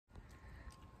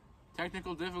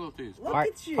Technical difficulties. Look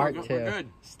at you. Part We're 2. good.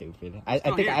 Stupid. I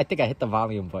think I hit the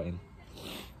volume button.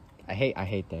 I hate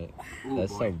that. Ooh,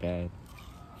 That's boy. so bad.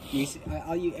 You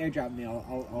airdrop me.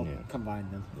 I'll combine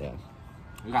them. Yeah.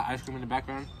 We got ice cream in the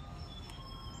background.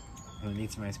 I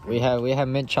need some ice cream. We have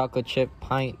mint chocolate chip,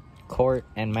 pint, quart,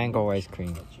 and mango ice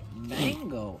cream.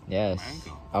 Mango. Yes.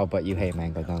 Mango. Oh, but you hate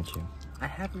mango, don't you? I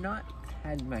have not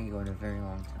had mango in a very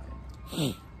long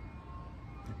time.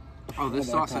 Oh, this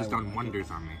Oh, sauce has that done probably wonders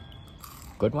on me.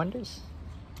 Good wonders?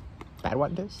 Bad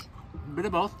wonders? Bit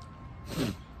of both.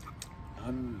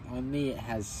 On me, it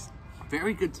has.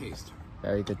 Very good taste.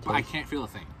 Very good taste. But I can't feel a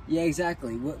thing. Yeah,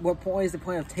 exactly. What is the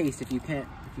point of taste if you can't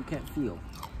feel?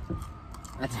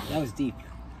 That was deep.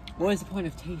 What is the point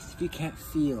of taste if you can't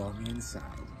feel on the inside?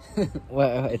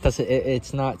 Well, it doesn't.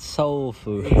 It's not soul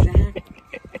food. Exactly.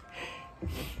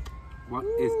 What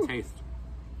is taste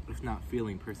if not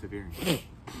feeling persevering?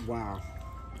 Wow.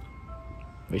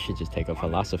 We should just take a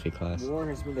philosophy class. War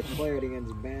has been declared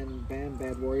against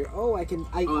Bad Warrior. Oh, I can.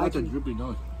 droopy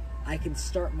nose. I can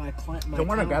start my client. Don't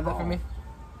want to grab that for me?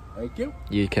 Thank you.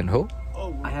 You can who?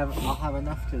 Oh, I'll have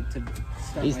enough to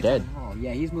start He's my dead. town hall.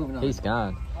 Yeah, he's moving on. He's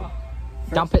gone.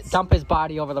 First Dump his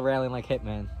body over the railing like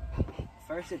Hitman.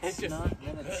 First it's just- not,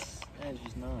 then it's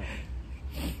just not.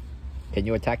 Can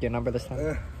you attack your number this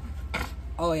time?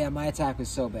 Oh yeah, my attack was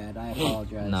so bad. I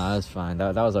apologize. No, that's fine.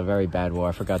 That was a very bad war.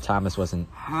 I forgot Thomas wasn't,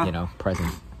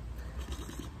 present.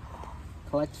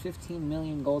 Collect 15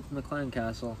 million gold from the clan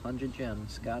castle. 100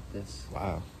 gems. Got this.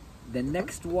 Wow. The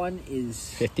next one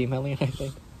is 50 million, I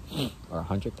think. Or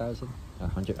 100,000?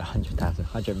 100,000.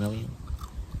 100 million.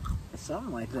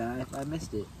 something like that. I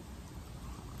missed it.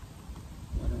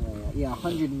 What am I at? Yeah,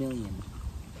 100 million.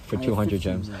 For I have 200 15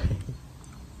 gems. million.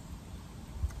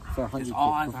 For 100 It's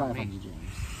all for eyes on 500 me.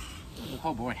 gems.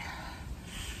 Oh boy.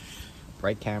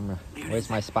 Bright camera. Where's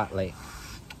my spotlight?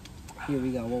 Here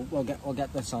we go. We'll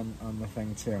get this on the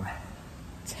thing too.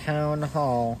 Town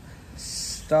hall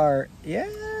start. Yeah.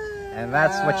 And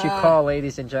that's what you call,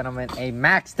 ladies and gentlemen, a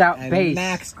maxed out base.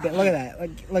 Look at that.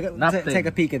 Look at Nothing. take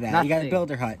a peek at that. You got a Nothing.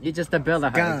 builder hut. You're just a builder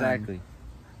hut, Gone. exactly.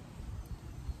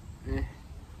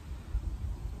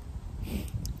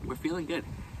 We're feeling good.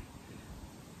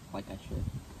 Like I should.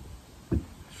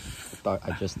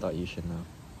 I just thought you should know.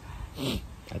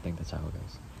 I think that's how it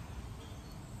goes.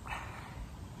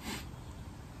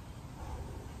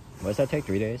 What does that take?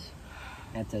 3 days?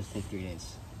 That does take 3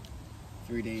 days.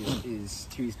 3 days is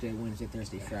Tuesday, Wednesday,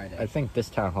 Thursday, Friday. I think this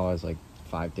town hall is like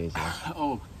 5 days left.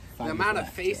 Oh, 5 the days amount of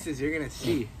left, faces you're gonna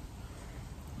see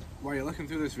while you're looking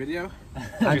through this video.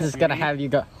 I'm just gonna have you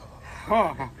go.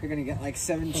 Oh, You're gonna get like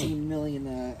 17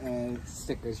 million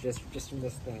stickers just from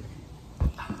this thing.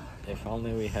 If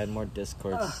only we had more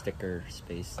Discord sticker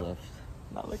space left.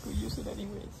 Not like we use it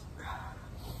anyways.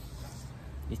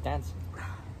 He's dancing.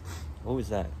 Who is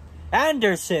that?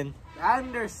 Anderson!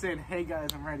 Anderson. Hey guys,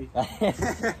 I'm ready.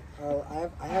 Oh,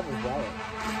 I have a wallet.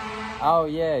 Oh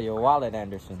yeah, your wallet,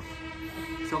 Anderson.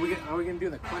 So are we gonna do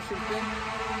the question thing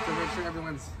to make sure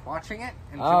everyone's watching it?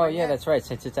 And Oh doing yeah, it? that's right.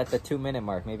 Since it's at the 2-minute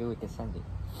mark, maybe we can send it.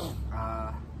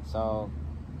 So,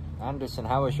 Anderson,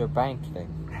 how was your bank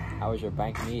thing? How was your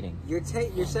bank meeting? You're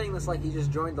saying this like he just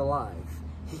joined the live.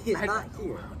 He's not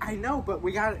here. I know, but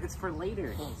we got it's for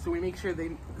later, so we make sure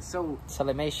they. So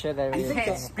they make sure that I we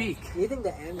can't speak. Do you think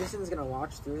that Anderson's gonna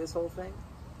watch through this whole thing?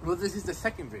 Well, this is the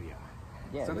second video.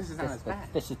 Yeah, So this is not as bad.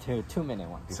 This is a 2-minute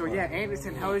one. So yeah,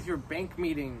 Anderson, how was your bank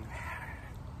meeting?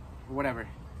 Whatever.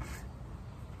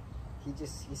 He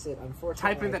said,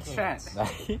 unfortunately. Type in I the can't."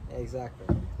 chat.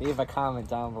 Exactly. Leave a comment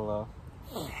down below.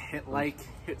 Hit like,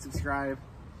 hit subscribe.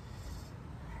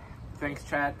 Thanks,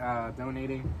 chat.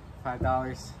 Donating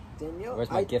 $5. Danielle, Where's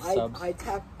my gift subs? I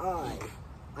tap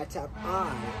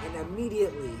I, and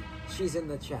immediately she's in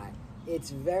the chat.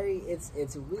 It's weird.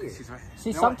 She's right.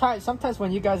 See, You know what? sometimes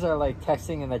when you guys are like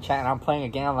texting in the chat and I'm playing a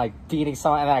game, I'm like beating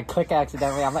someone and then I click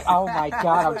accidentally. I'm like, oh my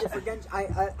god! For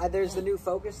Genshin, there's the new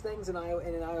focus things in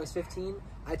iOS 15.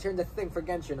 I turned the thing for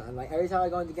Genshin on. Like every time I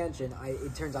go into Genshin,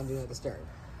 it turns on Do Not Disturb.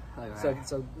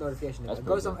 So notification. That's It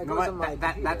goes pretty on. It You know goes on what? my.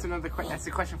 That's computer. another question. That's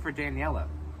a question for Daniela.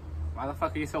 Why the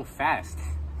fuck are you so fast?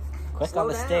 Click Slow on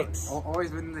the down. sticks. Always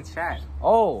been in the chat.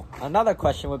 Oh, another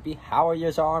question would be, how are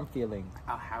your arm feeling?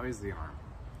 Oh, how is the arm?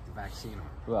 The vaccine arm.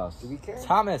 Who else? Do we care?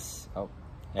 Thomas. Oh.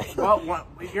 Well,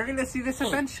 you're gonna see this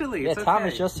eventually. Yeah, It's Thomas,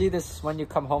 okay. you'll see this when you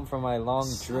come home from a long,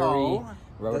 dreary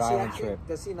Rhode Island trip.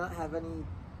 Does he not have any?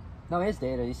 No, his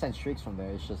data. He sent streaks from there.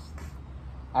 It's just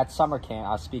at summer camp.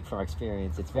 I'll speak from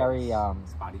experience. It's very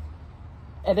Spotty.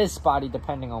 It is spotty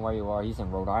depending on where you are. He's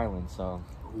in Rhode Island, so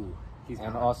Ooh, he's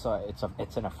and gone. also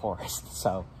it's in a forest.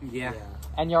 So Yeah.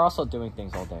 and you're also doing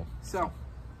things all day. So,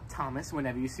 Thomas,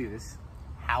 whenever you see this,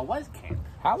 how was camp?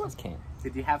 How was camp?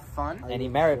 Did you have fun? Any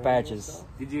merit badges?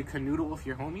 Did you canoodle with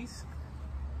your homies?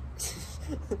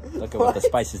 Look at what the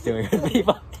spice is doing with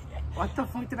people. What the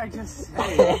fuck did I just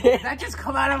say? Did that just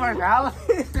come out of my mouth?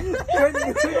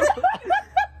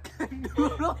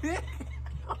 Canoodling?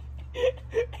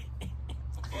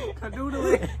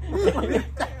 Canoodling?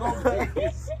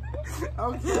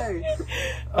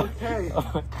 Okay.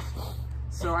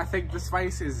 So I think the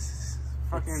spice is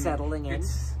fucking... It's settling in.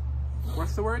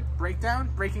 What's the word? Breakdown?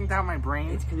 Breaking down my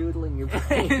brain? It's canoodling your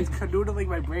brain. It's canoodling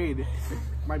my brain.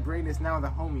 My brain is now the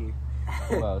homie.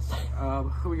 Who else?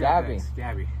 Who we got Gabby. next?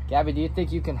 Gabby. Gabby, do you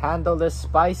think you can handle this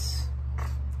spice?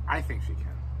 I think she can.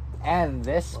 And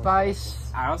this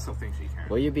spice? I also think she can.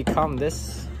 Will you become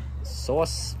this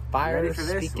sauce fire Ready for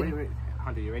this? speaking? Wait.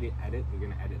 Hunter, you ready to edit? You're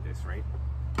gonna edit this, right?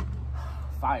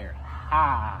 Fire.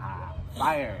 Ha!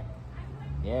 Fire.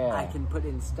 Yeah. I can put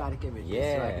in static images.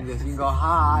 Yeah. So I can just, you can go,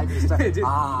 ha, I just start,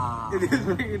 ah.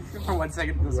 For 1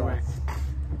 second, it goes away.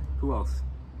 Who else?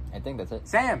 I think that's it.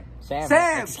 Sam!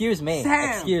 Excuse me.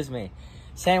 Sam! Excuse me.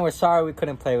 Sam, we're sorry we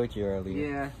couldn't play with you earlier.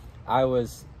 Yeah. I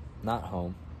was not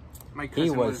home. My cousin He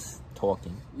was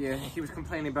talking. Yeah, he was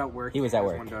complaining about work. He was at as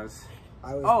work. One does.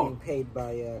 I was being paid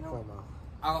by Cuomo.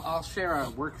 I'll share a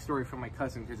work story from my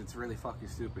cousin because it's really fucking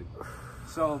stupid.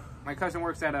 So, my cousin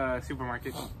works at a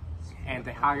supermarket, and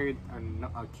they hired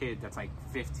a kid that's like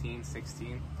 15,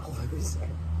 16.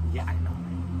 Yeah, I know.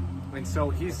 And so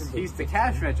he's the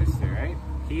cash register, right?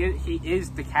 He is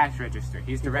the cash register.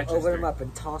 He's the register. Open him up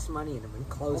and toss money in him and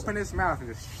close Open his mouth and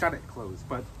just shut it closed.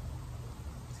 But,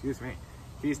 excuse me,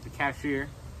 he's the cashier.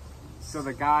 So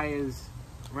the guy is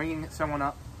ringing someone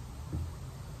up,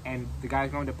 and the guy's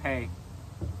going to pay.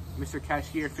 Mr.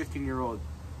 Cashier, 15-year-old,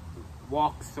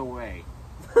 walks away.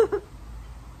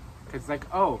 It's like,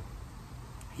 oh,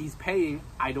 he's paying,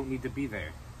 I don't need to be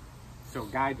there. So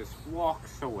guy just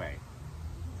walks away.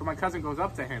 So my cousin goes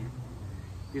up to him.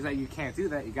 He's like, you can't do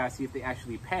that. You gotta see if they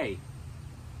actually pay.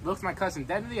 Looks my cousin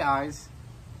dead in the eyes.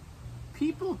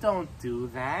 People don't do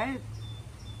that.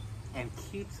 And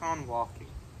keeps on walking.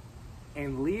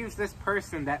 And leaves this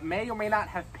person that may or may not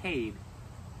have paid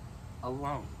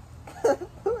alone.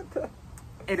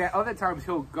 And at other times,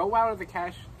 he'll go out of the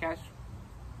cash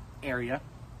area,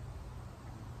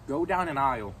 go down an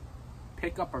aisle,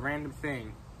 pick up a random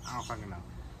thing. I don't fucking know.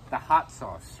 The hot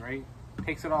sauce, right?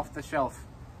 Takes it off the shelf,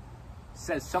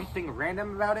 says something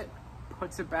random about it,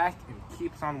 puts it back, and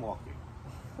keeps on walking.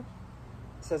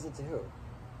 Says it to who?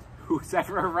 Who's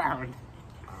ever around.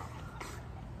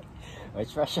 Which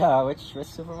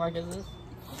supermarket is this?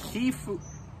 Key Food?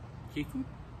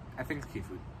 I think it's Key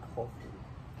Food. Whole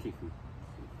Key Food.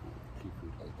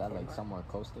 Is that like somewhere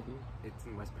close to here? It's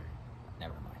in Westbury.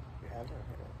 Never mind. I've never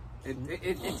heard of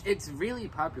it. It's really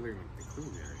popular in the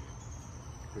Queens area.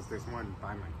 Because there's one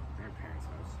by my grandparents'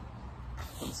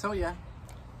 house. So yeah.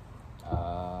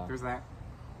 There's that.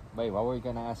 Wait, what were you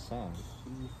gonna ask Sam?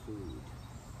 Food.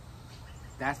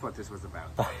 That's what this was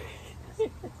about.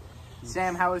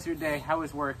 Sam, how was your day? How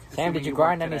was work? Sam, did you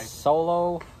grind any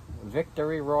solo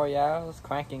victory royales,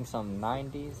 cranking some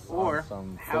 90s? Or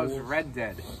some how's fools? Red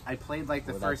Dead? I played like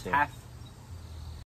the Well, first that's it. half